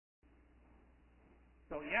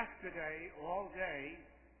So yesterday, all day,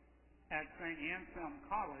 at St. Anselm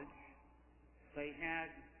College, they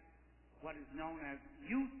had what is known as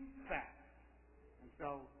Youth Fest. And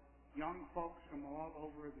so young folks from all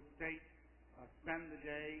over the state spend the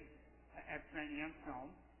day at St.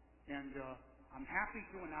 Anselm. And I'm happy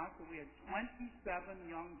to announce that we had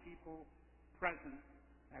 27 young people present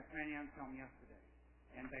at St. Anselm yesterday.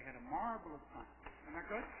 And they had a marvelous time. Isn't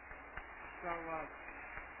that good? So,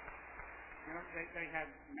 they had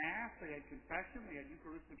Mass, they had confession, they had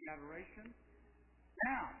Eucharistic adoration.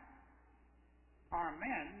 Now, our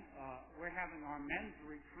men, we're having our men's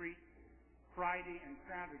retreat Friday and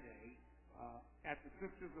Saturday at the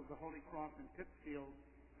Sisters of the Holy Cross in Pittsfield,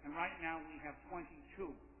 and right now we have 22.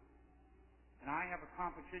 And I have a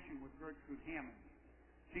competition with Gertrude Hammond.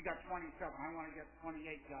 She got 27. I want to get 28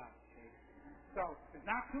 guys. So it's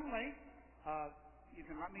not too late. You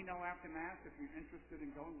can let me know after Mass if you're interested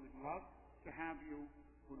in going. We'd love to have you.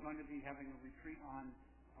 We're going to be having a retreat on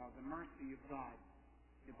the mercy of God,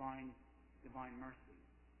 divine mercy.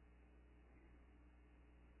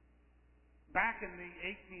 Back in the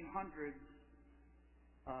 1800s,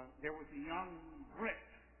 there was a young Brit,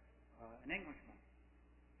 an Englishman,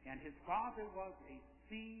 and his father was a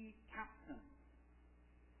sea captain.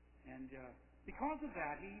 And because of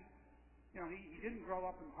that, he didn't grow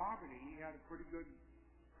up in poverty. He had a pretty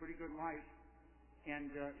good life.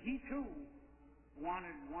 And he too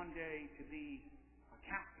wanted one day to be a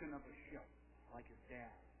captain of a ship, like his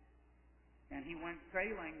dad. And he went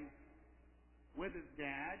sailing with his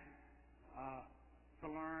dad to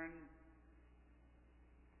learn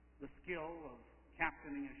the skill of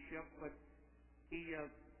captaining a ship, but he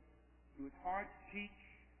was hard to teach.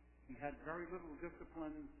 He had very little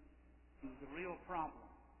discipline. He was a real problem.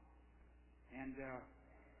 And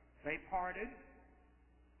they parted.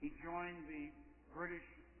 He joined the British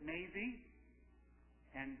Navy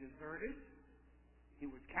and deserted. He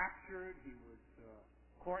was captured. He was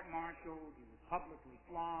court-martialed. He was publicly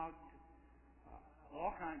flogged.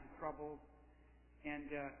 All kinds of trouble.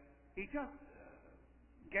 And he just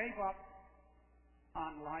gave up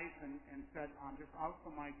on life and said, I'm just out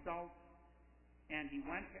for myself. And he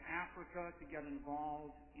went to Africa to get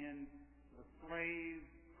involved in the slave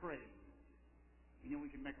trade. He knew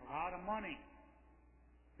he could make a lot of money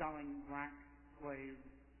selling black slaves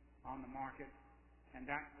on the market, and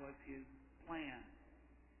that was his plan.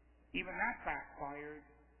 Even that backfired.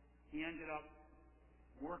 He ended up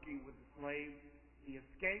working with the slaves. He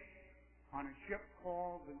escaped on a ship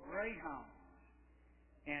called the Greyhound,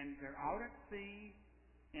 and they're out at sea,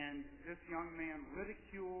 and this young man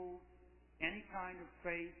ridicules any kind of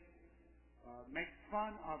faith, makes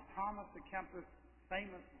fun of Thomas à Kempis'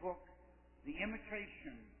 famous book, The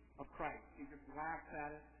Imitation of Christ. He just laughs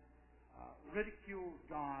at it, ridicules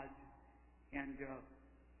God, and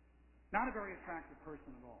not a very attractive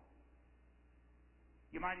person at all.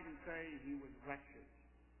 You might even say he was wretched.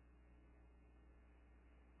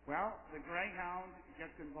 Well, the Greyhound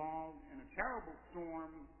gets involved in a terrible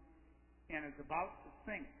storm and is about to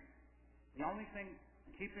sink. The only thing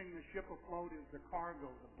keeping the ship afloat is the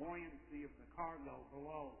cargo, the buoyancy of the cargo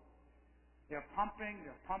below. They're pumping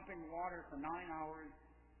water for 9 hours,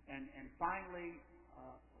 and finally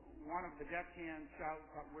one of the deckhands shouts,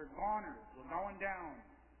 "We're goners, we're going down."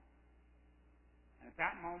 And at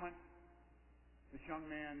that moment, this young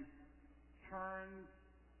man turns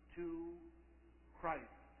to Christ.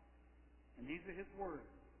 And these are his words: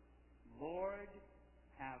 "Lord,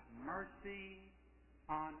 have mercy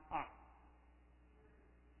on us."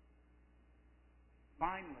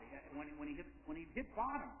 Finally, when he hit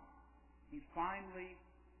bottom, he finally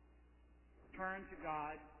turned to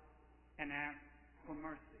God and asked for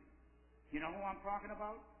mercy. You know who I'm talking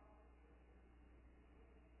about?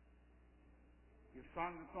 You've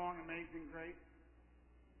sung the song Amazing Grace.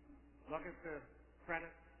 Look at the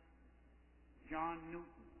credits. John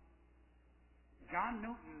Newton. John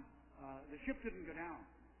Newton, the ship didn't go down.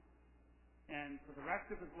 And for the rest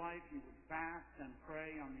of his life, he would fast and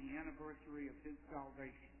pray on the anniversary of his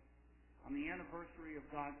salvation, on the anniversary of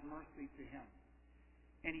God's mercy to him.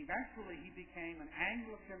 And eventually he became an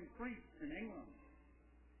Anglican priest in England.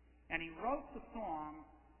 And he wrote the song,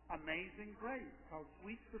 Amazing Grace, how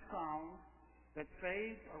sweet the sound that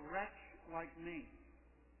saved a wretch like me.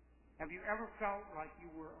 Have you ever felt like you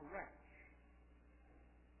were a wretch?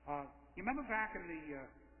 You remember back in the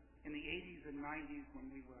 80s and 90s when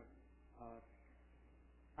we were,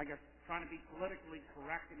 trying to be politically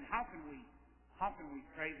correct, and how can we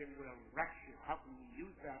say that we're wretched? How can we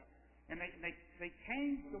use that? And they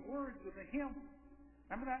changed the words of the hymn.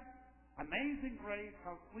 Remember that? Amazing grace,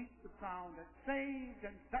 how sweet the sound that saved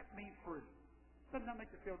and set me free. Doesn't that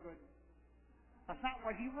make you feel good? That's not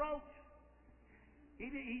what he wrote.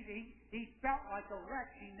 He felt like a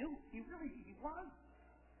wretch. He knew. He was.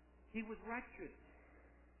 He was wretched.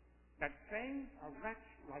 That saved a wretch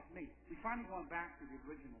like me. We finally going back to the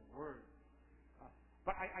original word.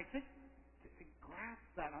 But I think to grasp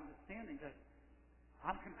that understanding that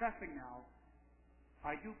I'm confessing now,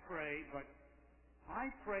 I do pray, but I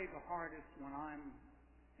pray the hardest when I'm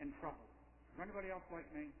in trouble. Is there anybody else like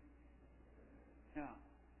me? Yeah.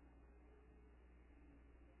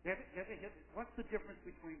 What's the difference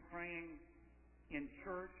between praying in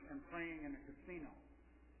church and praying in a casino?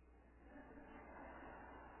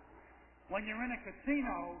 When you're in a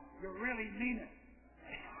casino, you really mean it.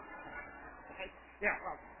 Yeah,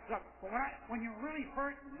 well, when you're really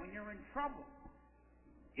hurting, when you're in trouble,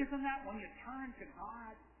 isn't that when you turn to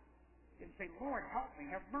God and say, Lord, help me,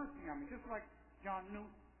 have mercy on me, just like John Newton?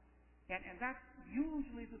 And that's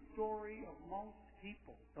usually the story of most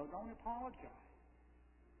people. So don't apologize.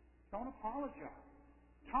 Don't apologize.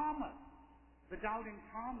 Thomas, the doubting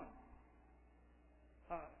Thomas,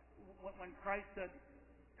 when Christ said,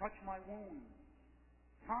 touch my wound,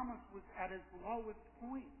 Thomas was at his lowest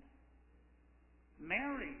point.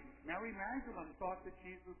 Mary Magdalene thought that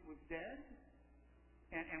Jesus was dead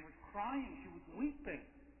and was crying. She was weeping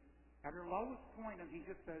at her lowest point, and he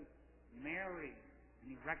just says, Mary, and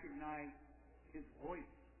he recognized his voice.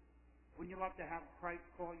 Wouldn't you love to have Christ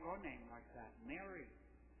call your name like that? Mary.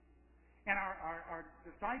 And our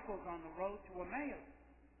disciples on the road to Emmaus,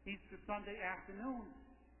 Easter Sunday afternoon,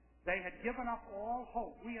 they had given up all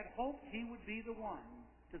hope. We had hoped he would be the one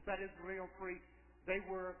to set Israel free. They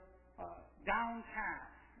were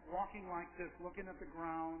downcast, walking like this, looking at the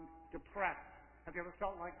ground, depressed. Have you ever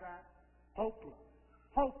felt like that? Hopeless.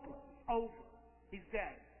 Over. He's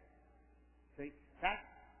dead. See, that's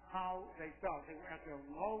how they felt. They were at their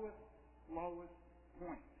lowest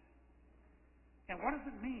point. And what does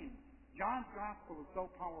it mean? John's gospel is so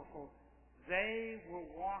powerful. They were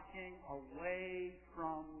walking away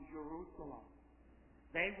from Jerusalem.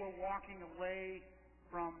 They were walking away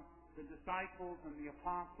from the disciples and the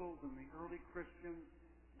apostles and the early Christians.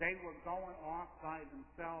 They were going off by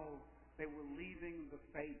themselves. They were leaving the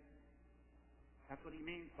faith. That's what he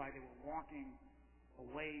means by they were walking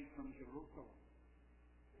away from Jerusalem.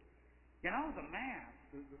 You know, the Mass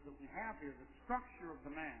that we have here, the structure of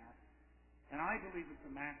the Mass, and I believe it's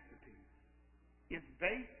a masterpiece, is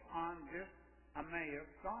based on this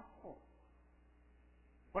Emmaus gospel.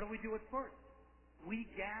 What do we do at first? We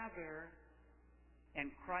gather,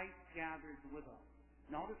 and Christ gathers with us.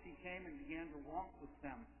 Notice he came and began to walk with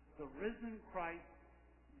them. The risen Christ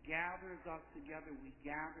gathers us together. We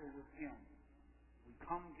gather with him. We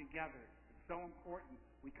come together. It's so important.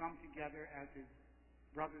 We come together as his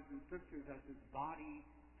brothers and sisters, as his body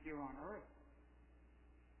here on earth.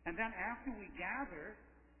 And then after we gather,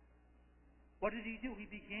 what did he do? He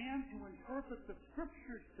began to interpret the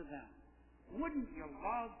scriptures to them. Wouldn't you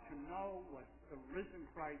love to know what the risen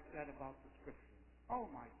Christ said about the scriptures? Oh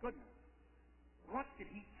my goodness. What did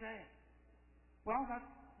he say? Well, that's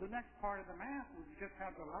the next part of the Mass. We just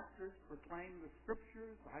have the lectors proclaim the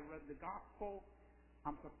scriptures. I read the gospel.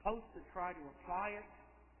 I'm supposed to try to apply it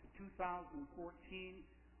to 2014.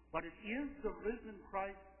 But it is the risen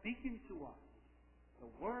Christ speaking to us. The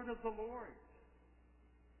word of the Lord.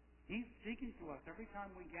 He's speaking to us every time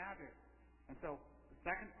we gather. And so the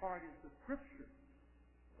second part is the scripture.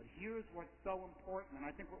 But here's what's so important, and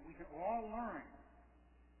I think what we can all learn.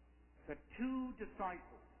 The two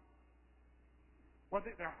disciples, well,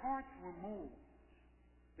 their hearts were moved.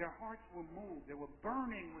 Their hearts were moved. They were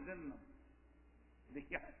burning within them.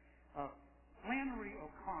 Flannery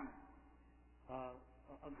O'Connor,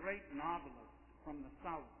 a great novelist from the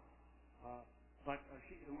South, but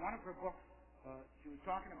in one of her books, she was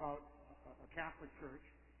talking about a Catholic church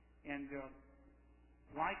and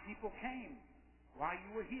why people came, why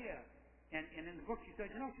you were here. And in the book she said,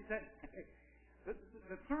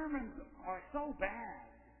 the sermons are so bad,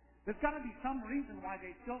 there's got to be some reason why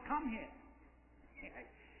they still come here.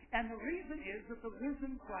 And the reason is that the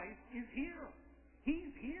risen Christ is here.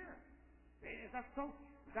 He's here.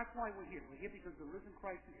 That's why we're here. We're here because the risen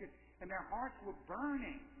Christ is here. And their hearts were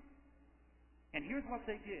burning. And here's what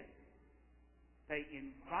they did. They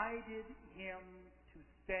invited him to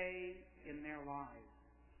stay in their lives.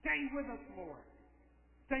 Stay with us, Lord.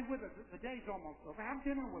 Stay with us. The day's almost over. Have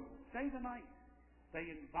dinner with us. Stay the night. They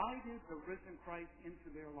invited the risen Christ into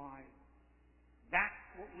their lives. That's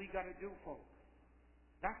what we got to do, folks.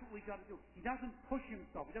 That's what we got to do. He doesn't push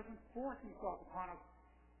himself. He doesn't force himself upon us.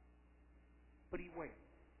 But he waits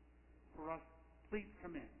for us. Please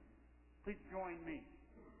come in. Please join me.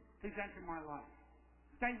 Please enter my life.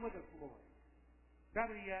 Stay with us, Lord.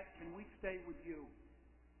 Better yet, can we stay with you?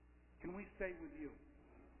 Can we stay with you?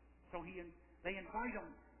 So they invite him,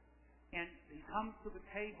 and he comes to the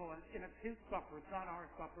table, and it's his supper. It's not our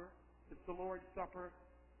supper. It's the Lord's Supper,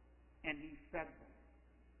 and he fed them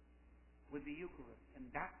with the Eucharist. And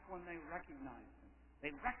that's when they recognized him.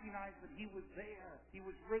 They recognized that he was there. He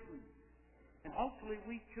was risen. And hopefully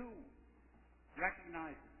we too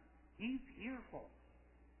recognize him. He's here, folks.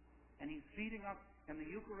 And he's feeding us, and the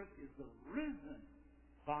Eucharist is the risen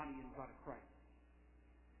body and blood of Christ.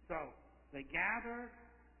 So, they gather,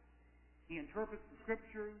 he interprets the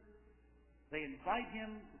Scriptures, they invite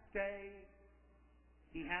him to stay,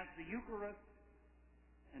 he has the Eucharist,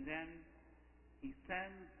 and then he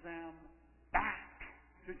sends them back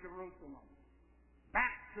to Jerusalem,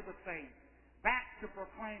 back to the faith, back to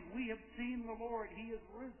proclaim, we have seen the Lord, he is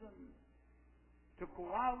risen, to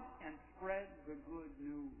go out and spread the good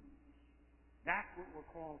news. That's what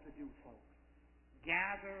we're called to do, folks.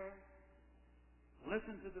 Gather,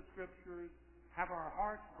 listen to the Scriptures, have our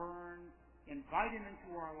hearts burn, invite him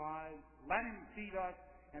into our lives, let him feed us,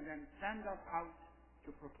 and then send us out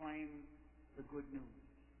to proclaim the good news.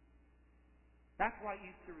 That's why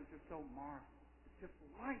Easter is just so marvelous. It's just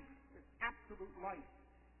life. It's absolute life.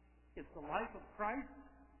 It's the life of Christ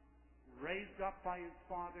raised up by his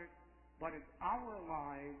Father, but it's our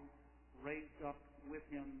lives raised up with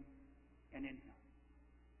him and in him.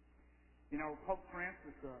 You know, Pope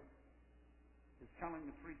Francis is telling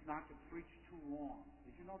the priest not to preach too long.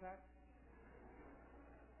 Did you know that?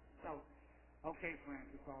 So, okay,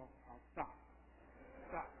 Francis, I'll stop.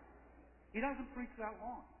 Stop. He doesn't preach that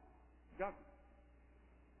long. He doesn't.